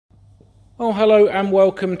Oh, hello and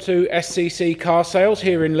welcome to SCC Car Sales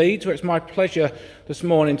here in Leeds, where it's my pleasure this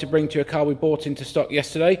morning to bring to you a car we bought into stock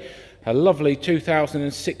yesterday. A lovely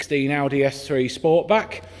 2016 Audi S3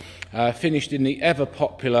 Sportback, finished in the ever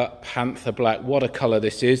popular Panther Black. What a colour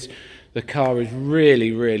this is. The car is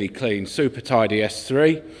really clean, super tidy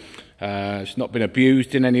S3. It's not been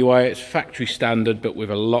abused in any way. It's factory standard, but with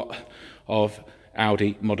a lot of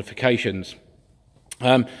Audi modifications.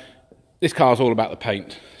 This car's all about the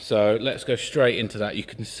paint. So let's go straight into that. You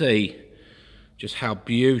can see just how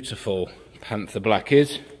beautiful Panther Black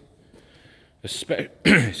is.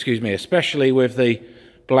 Excuse me, especially with the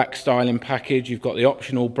black styling package. You've got the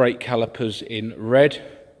optional brake calipers in red,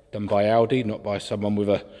 done by Audi, not by someone with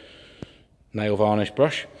a nail varnish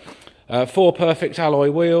brush. 4 perfect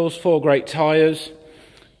alloy wheels, 4 great tyres.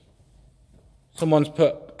 Someone's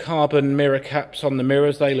put carbon mirror caps on the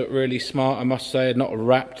mirrors. They look really smart, I must say. Not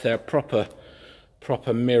wrapped, they're proper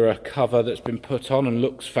mirror cover that's been put on and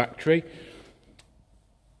looks factory.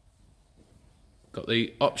 Got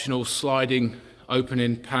the optional sliding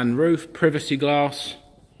opening pan roof, privacy glass,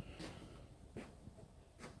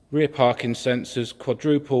 rear parking sensors,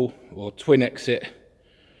 quadruple or twin exit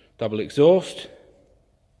double exhaust.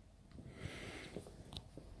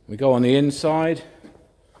 We go on the inside.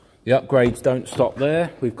 The upgrades don't stop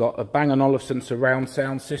there. We've got a Bang & Olufsen surround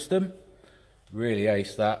sound system. Really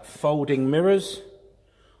ace that. Folding mirrors,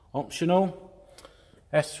 optional.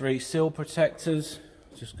 S3 sill protectors.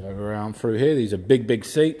 Just go around through here. These are big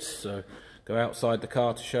seats, so go outside the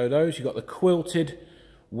car to show those. You've got the quilted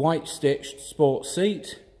white stitched sport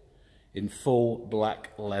seat in full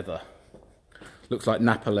black leather. Looks like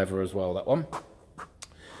Napa leather as well, that one.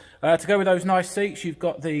 To go with those nice seats, you've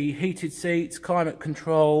got the heated seats, climate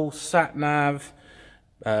control, sat nav,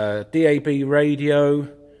 DAB radio.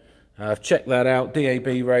 I've checked that out. DAB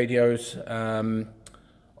radios on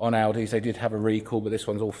Audis, they did have a recall, but this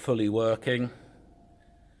one's all fully working.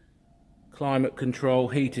 Climate control,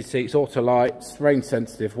 heated seats, auto lights, rain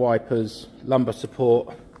sensitive wipers, lumbar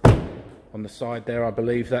support on the side there, I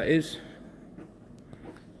believe that is.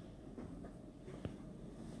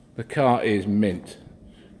 The car is mint.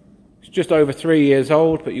 It's just over 3 years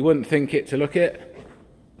old, but you wouldn't think it to look at.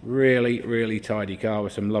 Really tidy car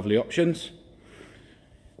with some lovely options.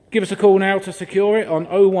 Give us a call now to secure it on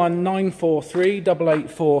 01943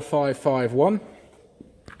 884 551.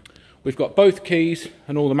 We've got both keys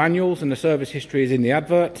and all the manuals, and the service history is in the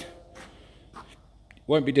advert.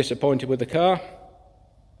 Won't be disappointed with the car.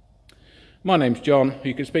 My name's John.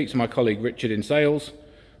 You can speak to my colleague Richard in sales.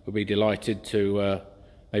 We'll be delighted to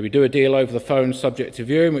maybe do a deal over the phone subject to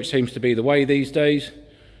viewing, which seems to be the way these days.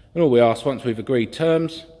 And all we ask, once we've agreed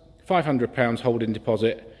terms, £500 holding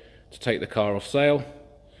deposit to take the car off sale.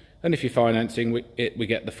 And if you're financing it, we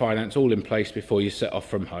get the finance all in place before you set off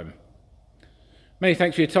from home. Many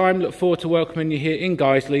thanks for your time. Look forward to welcoming you here in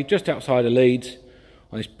Guiseley, just outside of Leeds,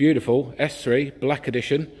 on this beautiful S3 Black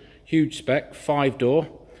Edition, huge spec, 5-door,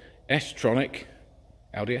 S-tronic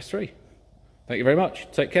Audi S3. Thank you very much.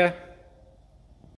 Take care.